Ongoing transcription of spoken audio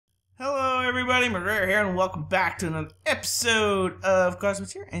everybody, MacGhriogair here, and welcome back to another episode of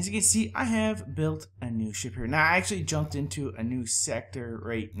Cosmoteer. As you can see, I have built a new ship here. Now, I actually jumped into a new sector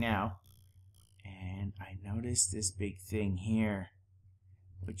right now, and I noticed this big thing here,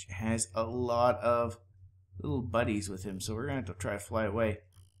 which has a lot of little buddies with him, so we're going to have to try to fly away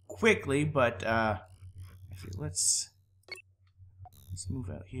quickly, but actually, let's move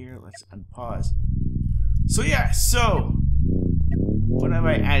out here. Let's unpause. So yeah, what have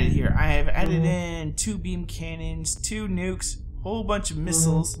I added here? I have added in 2 beam cannons, 2 nukes, whole bunch of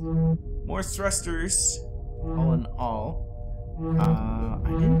missiles, more thrusters, all in all. I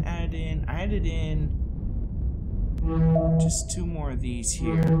added in just 2 more of these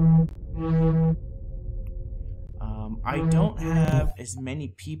here. I don't have as many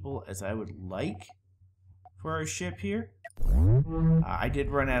people as I would like for our ship here. I did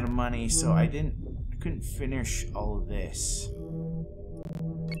run out of money, so I couldn't finish all of this.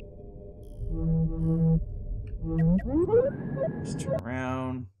 Let's turn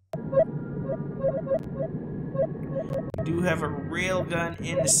around. We do have a railgun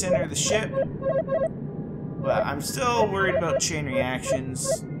in the center of the ship, but I'm still worried about chain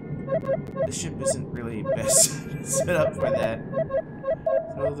reactions. The ship isn't really best set up for that.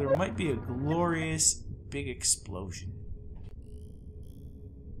 So there might be a glorious big explosion.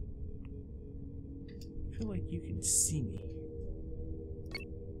 I feel like you can see me.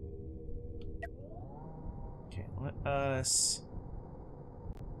 Okay, let us...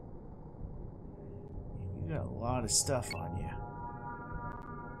 You got a lot of stuff on you.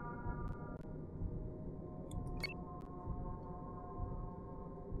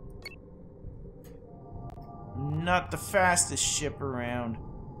 Not the fastest ship around.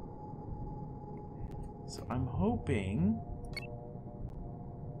 So I'm hoping...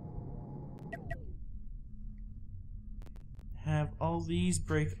 have all these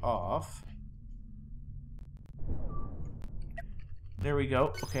break off. There we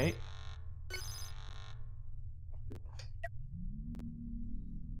go. Okay.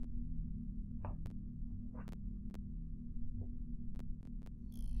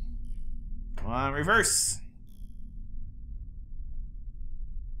 Come on, reverse.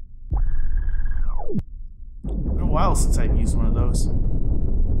 It's been a while since I've used one of those.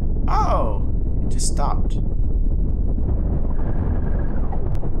 Oh, it just stopped.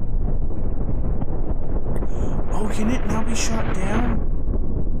 Oh, can it now be shot down?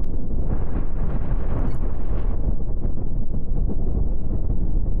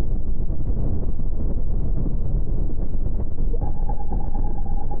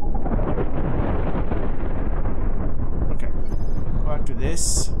 Okay. Go after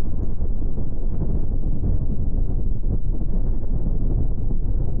this.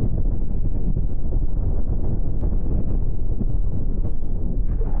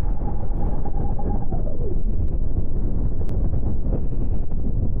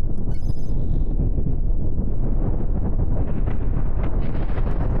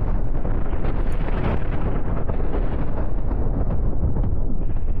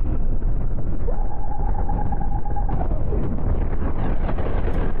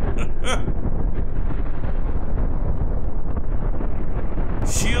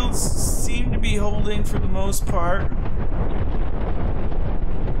 Shields seem to be holding for the most part.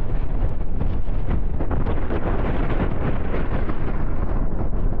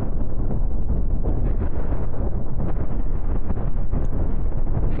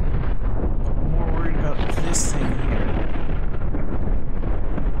 More worried about this thing here.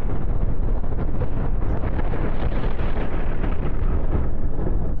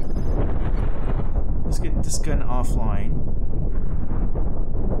 Let's get this gun offline.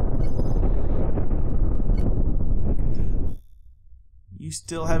 You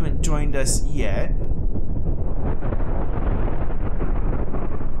still haven't joined us yet.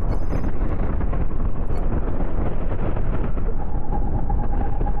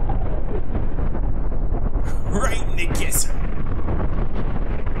 Right in the kisser.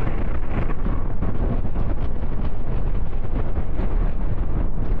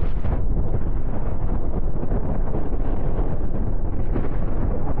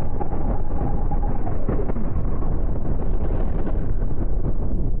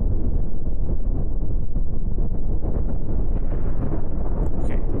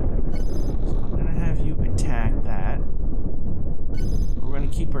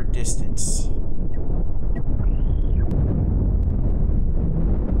 Keep our distance.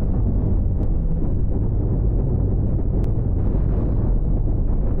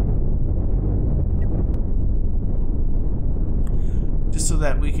 Just so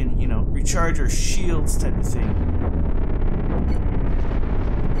that we can, recharge our shields type of thing.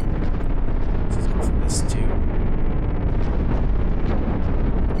 Let's do.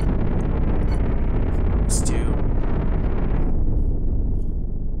 Let's do.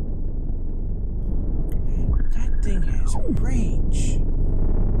 That thing has range.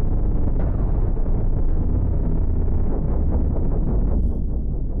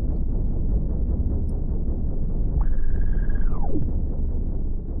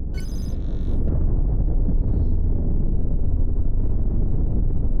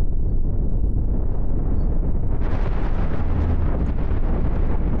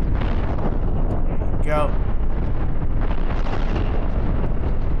 Go.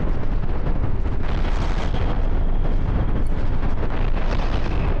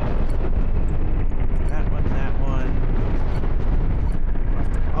 That one.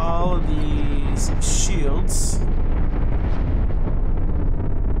 After all of these shields.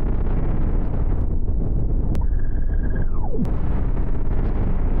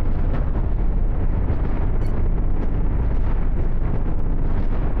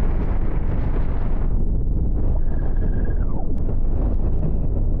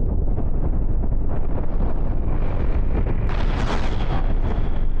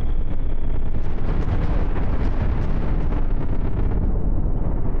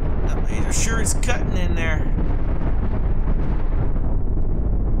 Sure is cutting in there.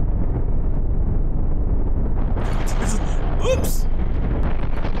 Oops!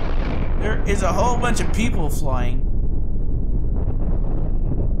 There is a whole bunch of people flying.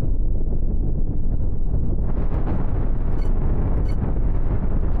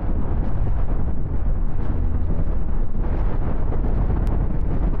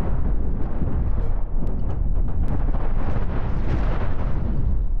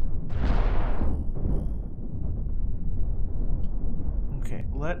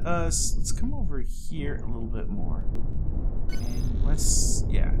 Let's come over here a little bit more. And let's,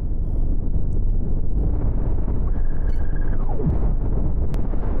 yeah.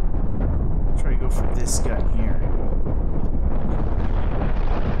 Try to go for this gun here.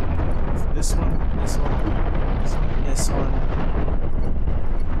 For this one, this one, this one, this one.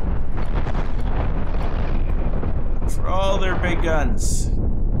 For all their big guns.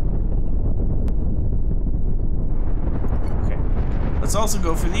 Let's also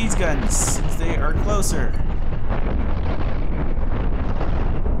go for these guns, since they are closer.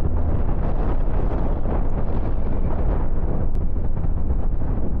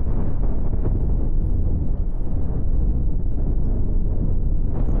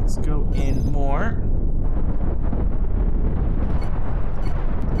 Let's go in more.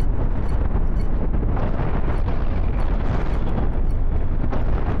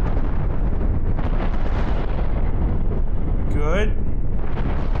 Good.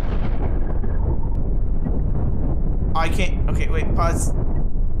 I can't. Okay, wait, pause.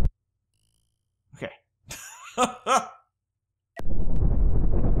 Okay.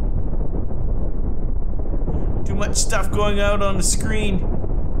 Too much stuff going out on the screen.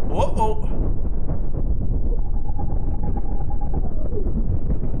 Uh-oh.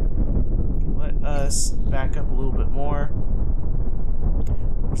 Let us back up a little bit more.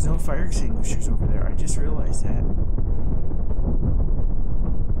 There's no fire extinguishers over there. I just realized that.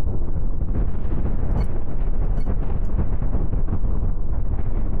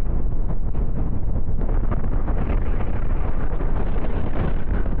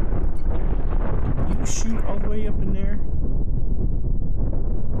 Shoot all the way up in there.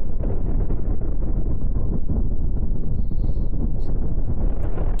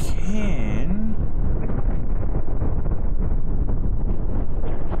 Can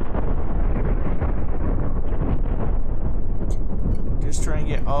just try and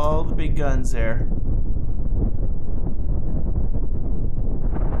get all the big guns there.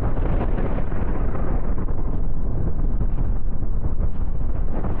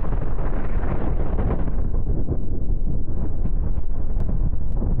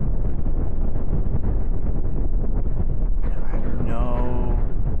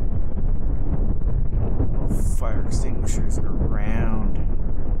 Extinguishers around.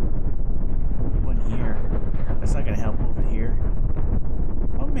 One here. That's not gonna help over here.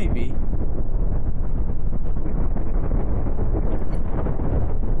 Oh, maybe.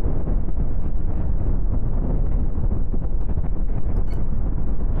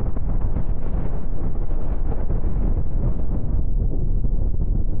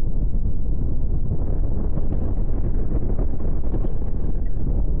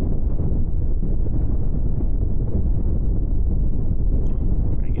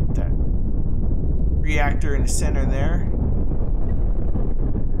 Reactor in the center there.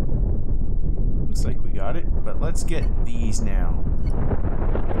 Looks like we got it, but let's get these now.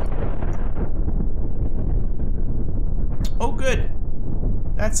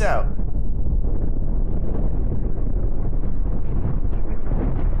 that's out.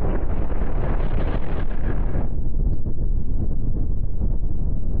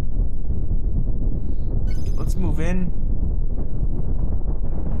 Let's move in.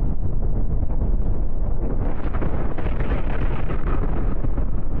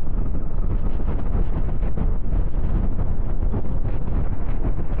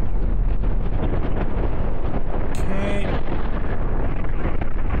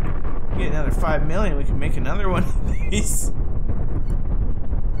 Another 5 million, we can make another one of these.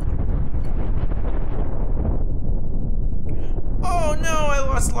 Oh no, I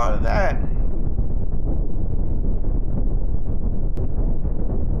lost a lot of that.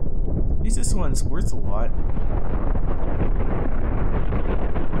 At least this one's worth a lot.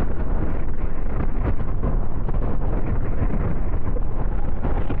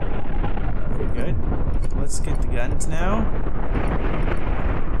 Okay, good. So let's get the guns now.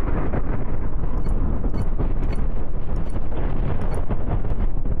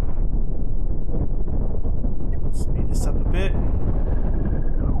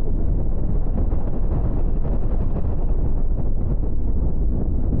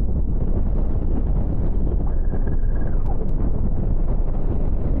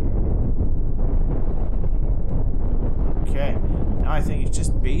 I think it's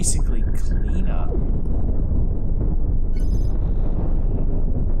just basically cleanup.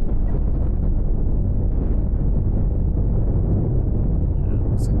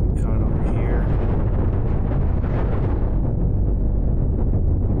 Looks like we caught over here.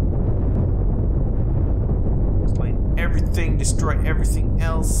 Explain everything, destroy everything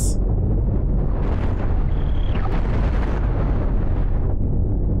else.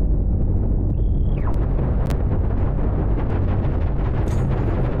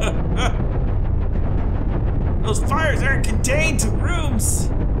 Those fires aren't contained to rooms.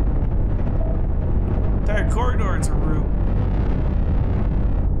 Entire corridors are room.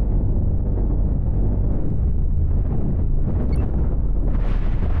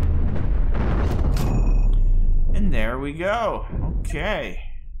 And there we go. Okay.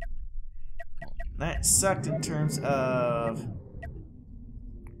 That sucked in terms of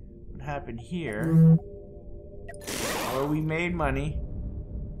what happened here. Well, we made money.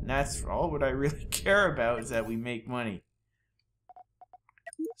 And that's all what I really care about, is that we make money.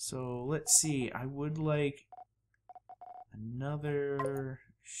 So let's see. I would like another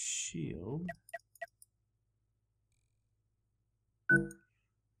shield.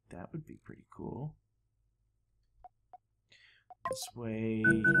 That would be pretty cool. This way,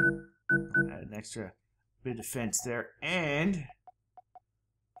 add an extra bit of defense there. And,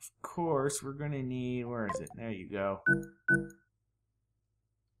 of course, we're going to need... Where is it? There you go.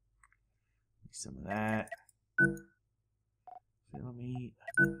 Some of that. Fill me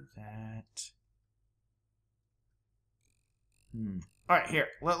that. Alright, here.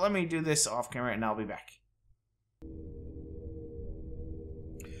 Let me do this off camera and I'll be back.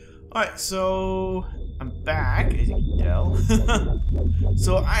 Alright, so I'm back, as you can tell.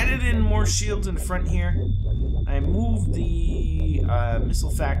 So I added in more shields in the front here. I moved the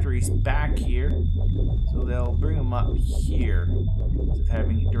missile factories back here, so they'll bring them up here instead of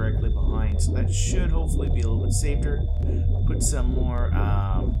having it directly behind. So that should hopefully be a little bit safer. Put some more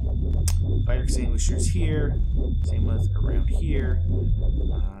fire extinguishers here. Same with around here.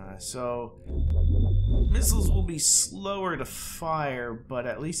 So missiles will be slower to fire, but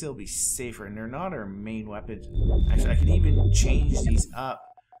at least they'll be safer, and they're not our main weapon. Actually, I can even change these up.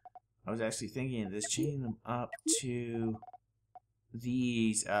 I was actually thinking of this, changing them up to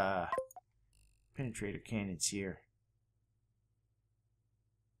these penetrator cannons here.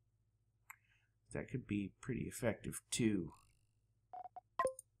 That could be pretty effective too.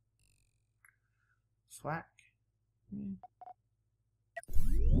 Flak.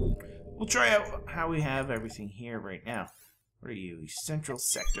 We'll try out how we have everything here right now. What are you? Central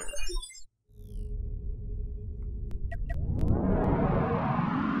sector.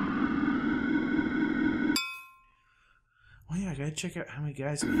 Oh yeah, I gotta check out how many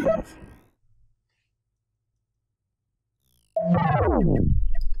guys we have.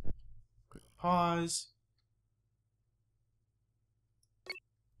 Quick pause.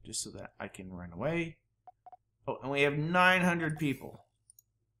 Just so that I can run away. Oh, and we have 900 people.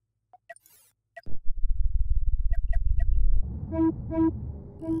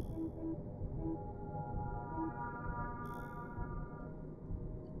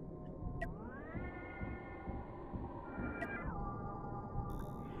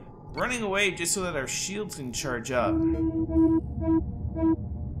 Running away just so that our shields can charge up.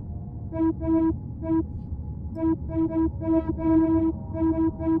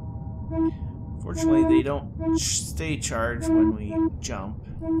 Fortunately, they don't stay charged when we jump.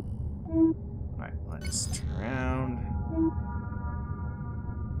 Alright, let's turn around.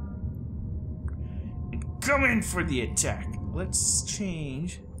 And come in for the attack. Let's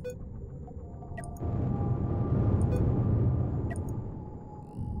change.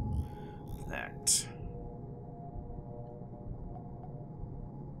 That.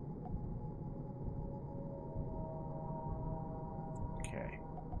 Okay.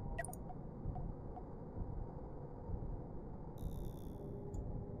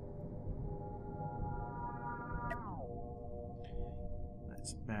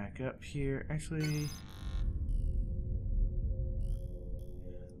 Let's back up here. Actually,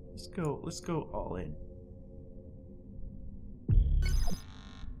 let's go all in.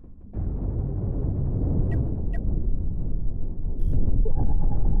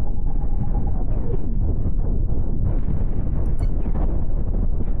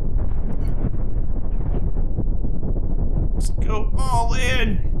 Let's go all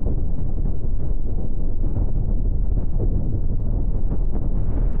in.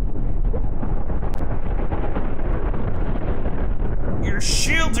 Your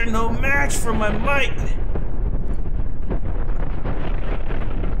shields are no match for my might.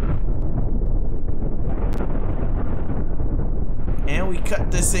 And we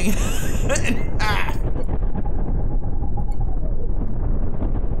cut this thing in half.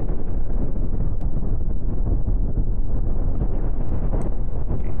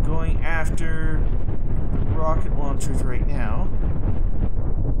 Okay, going after the rocket launchers right now.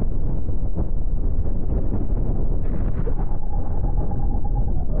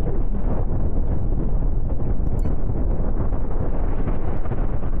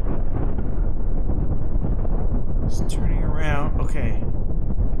 Turning around. Okay.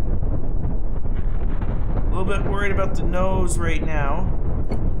 A little bit worried about the nose right now.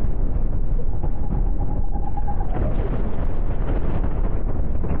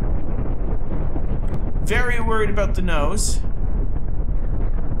 Very worried about the nose.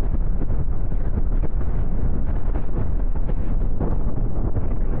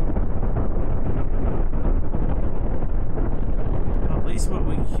 At least what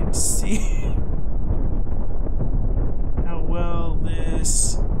we can see. Well,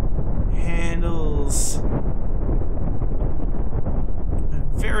 this handles a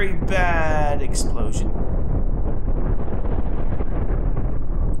very bad explosion.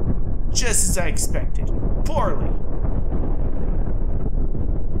 Just as I expected. Poorly.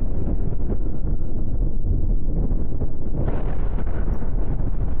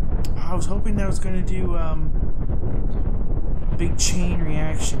 I was hoping that was going to do big chain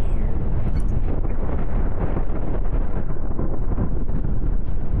reaction here.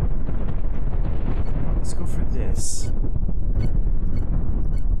 Let's go for this.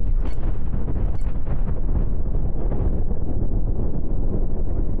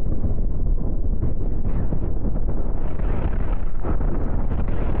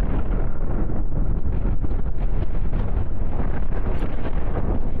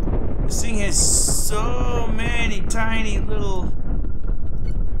 This thing has so many tiny little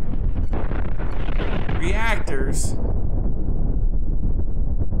reactors.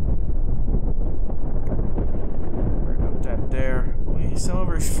 There. Some of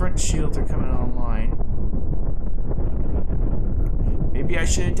our front shields are coming online. Maybe I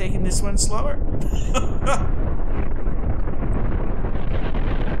should have taken this one slower.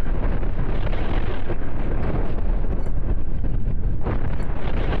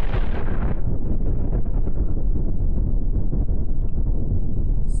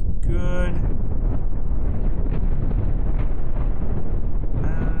 Good.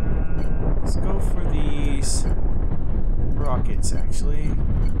 Let's go for these rockets, actually.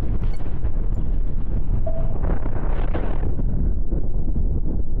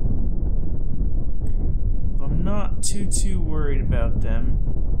 I'm not too worried about them.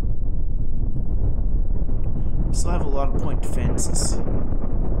 Still have a lot of point defenses.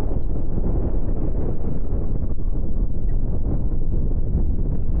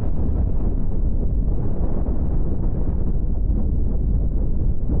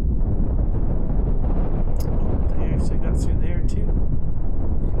 Through there too.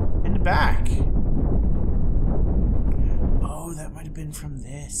 In the back. Oh, that might have been from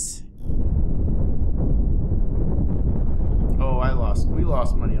this. Oh, we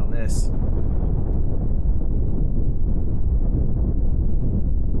lost money on this.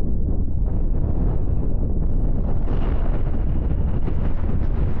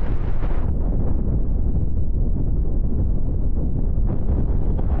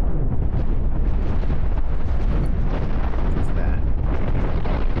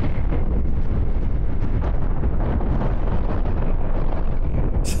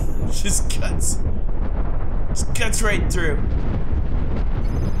 right through.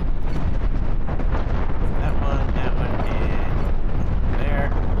 That one, and there.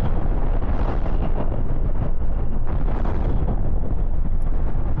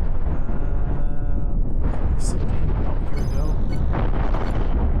 Here we go.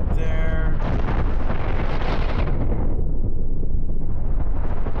 There.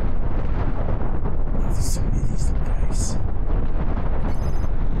 There's so many of these little guys.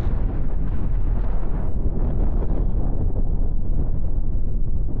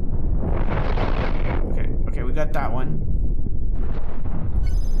 Okay, we got that one.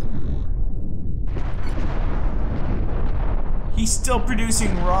 He's still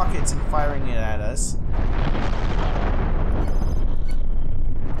producing rockets and firing it at us.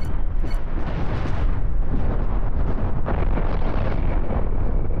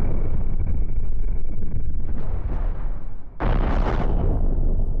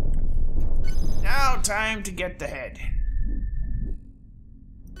 Now time to get the head.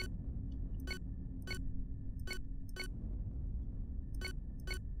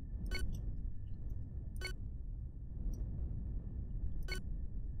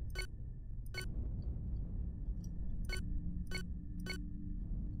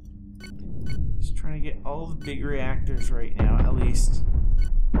 Just trying to get all the big reactors right now, at least.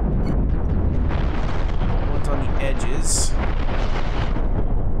 One's on the edges.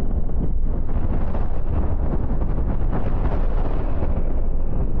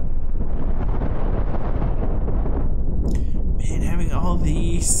 Man, having all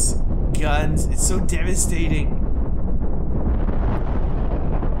these guns, it's so devastating.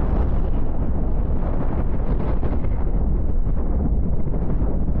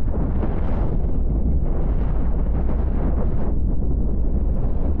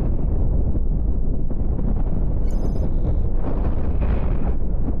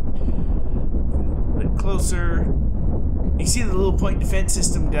 Closer. You see the little point defense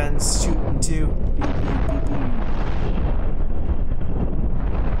system guns shooting too. Boop, boop, boop, boop.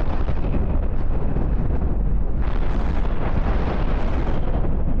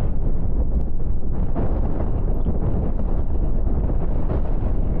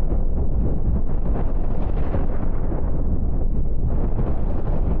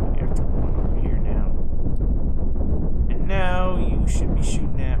 You have to run over here now. And now you should be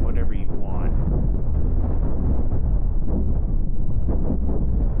shooting at whatever you want.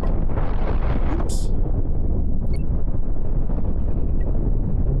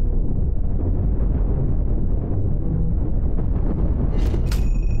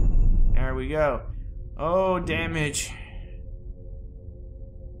 There we go. Oh, damage.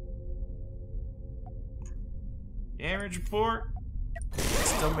 Damage report.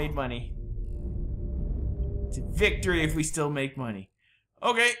 Still made money. It's a victory if we still make money.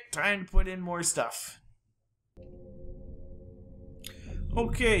 Okay, time to put in more stuff.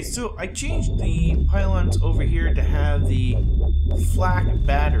 Okay, so I changed the pylons over here to have the flak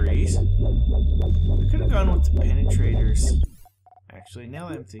batteries. I could have gone with the penetrators. Actually, now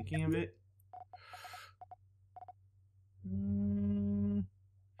that I'm thinking of it.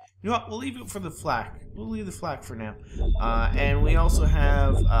 You know what? We'll leave it for the flak. We'll leave the flak for now. And we also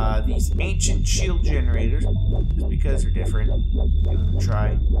have these ancient shield generators, just because they're different. Give them a try.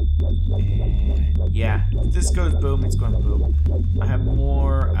 And yeah, if this goes boom, it's going to boom. I have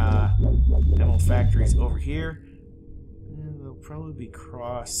more ammo factories over here. And they'll probably be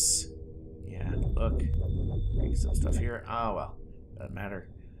cross. Yeah, look. Bring some stuff here. Oh well, doesn't matter.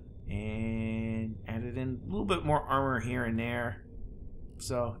 And added in a little bit more armor here and there.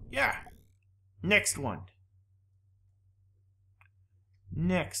 So, yeah. Next one.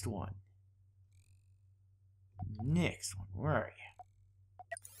 Next one. Next one. Where are you?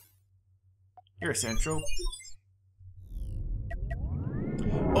 You're central.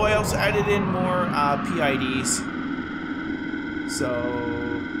 Oh, I also added in more PIDs. So,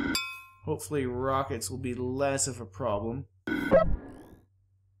 hopefully rockets will be less of a problem.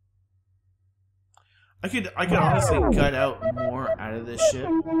 I could honestly gut out more out of this ship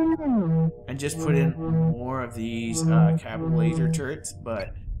and just put in more of these cabin laser turrets,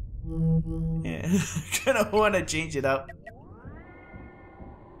 but yeah, I kind of want to change it up.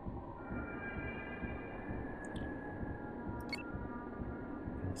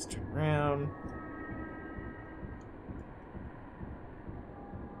 Let's turn around.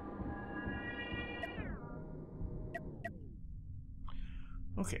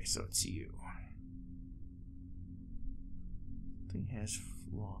 Okay, so it's you. Thing has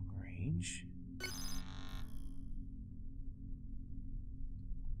long range.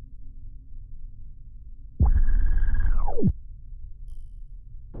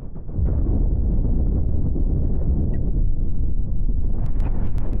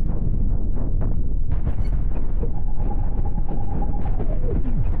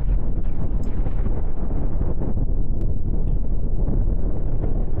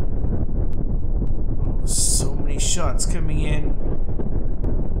 shots coming in.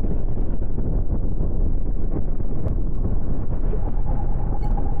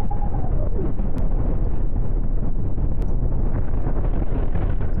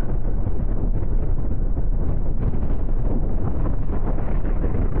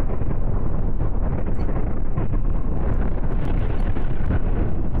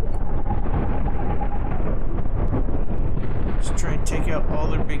 Try and take out all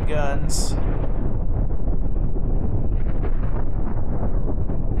their big guns.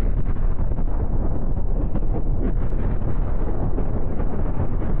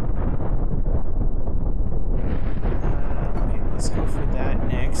 Okay, let's go for that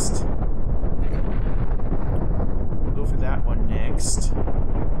next. We'll go for that one next.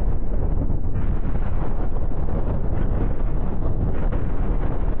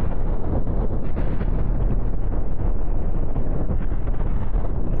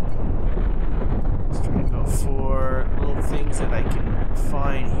 For little things that I can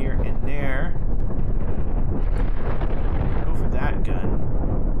find here and there. Go for that gun.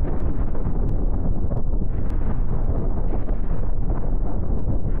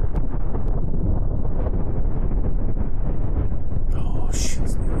 Oh,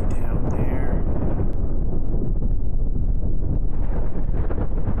 she's nearly down there.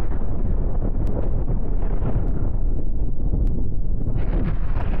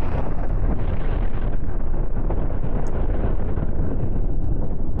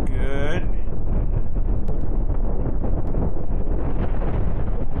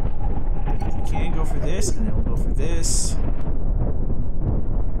 For this, and then we'll go for this.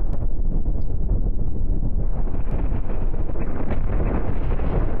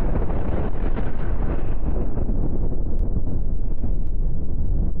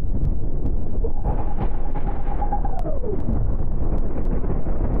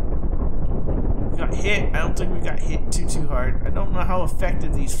 We got hit. I don't think we got hit too hard. I don't know how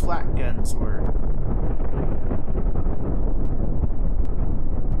effective these flak guns were.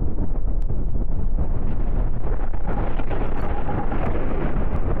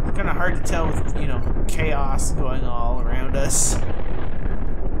 Kind of hard to tell with, you know, chaos going all around us.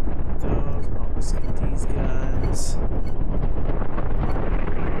 So, let's get these guns.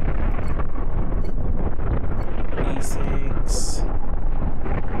 These things.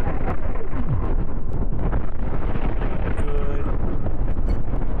 Good.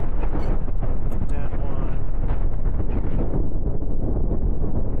 Get that one.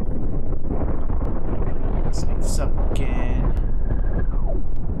 Let's make this up again.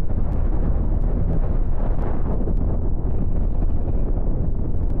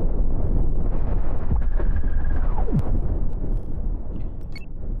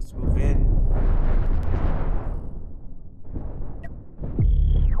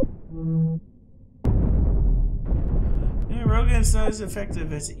 Railgun's not as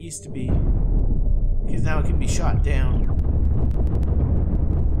effective as it used to be, because now it can be shot down.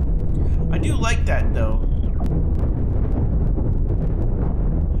 I do like that though.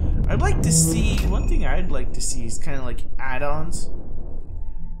 I'd like to see, one thing I'd like to see is kind of like add-ons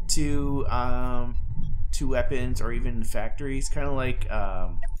to weapons or even factories, kind of like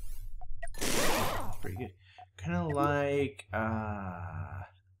pretty good, kind of like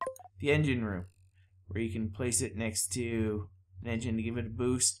the engine room, where you can place it next to an engine to give it a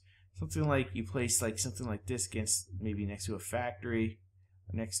boost. Something like you place like something like this against maybe next to a factory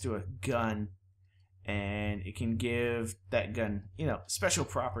or next to a gun, and it can give that gun, you know, special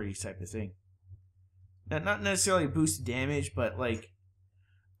properties type of thing. Now, not necessarily boost damage, but like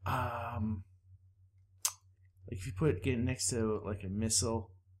if you put it next to like a missile,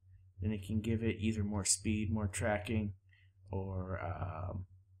 then it can give it either more speed, more tracking, or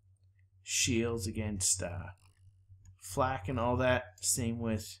shields against flak and all that. Same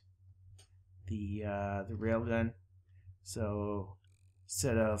with the railgun. So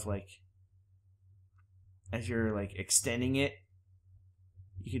instead of like, as you're like extending it,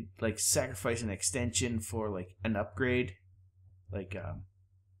 you could like sacrifice an extension for like an upgrade, like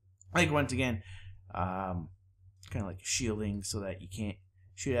once again, kind of like shielding so that you can't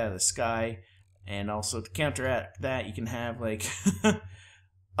shoot out of the sky. And also to counteract that, you can have like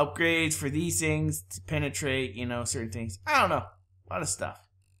upgrades for these things to penetrate, you know, certain things. I don't know, a lot of stuff.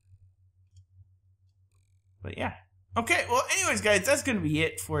 But yeah. Okay, well, anyways, guys, that's going to be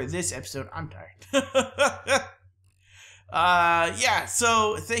it for this episode. I'm tired. Yeah,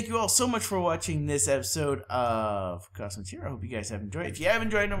 so thank you all so much for watching this episode of Cosmoteer. I hope you guys have enjoyed. If you have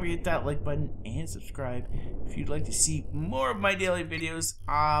enjoyed, don't forget that like button and subscribe if you'd like to see more of my daily videos.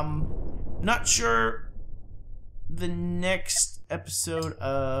 Not sure the next episode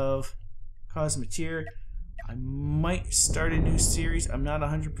of Cosmoteer I might start a new series. I'm not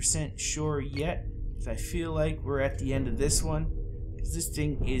 100% sure yet, because I feel like we're at the end of this one, because this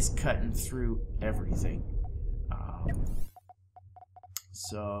thing is cutting through everything.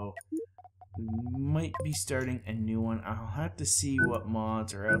 So we might be starting a new one. I'll have to see what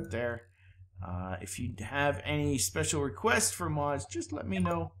mods are out there. If you have any special requests for mods, just let me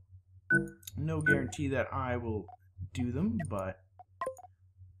know. No guarantee that I will do them, but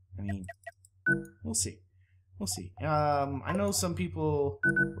I mean, we'll see. We'll see. I know some people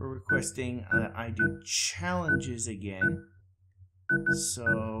were requesting that I do challenges again,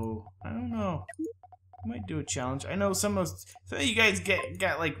 so I don't know. I might do a challenge. I know some of you guys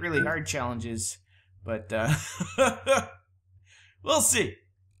got like really hard challenges, but we'll see.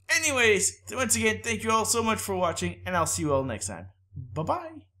 Anyways, once again, thank you all so much for watching, and I'll see you all next time.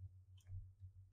 Bye-bye.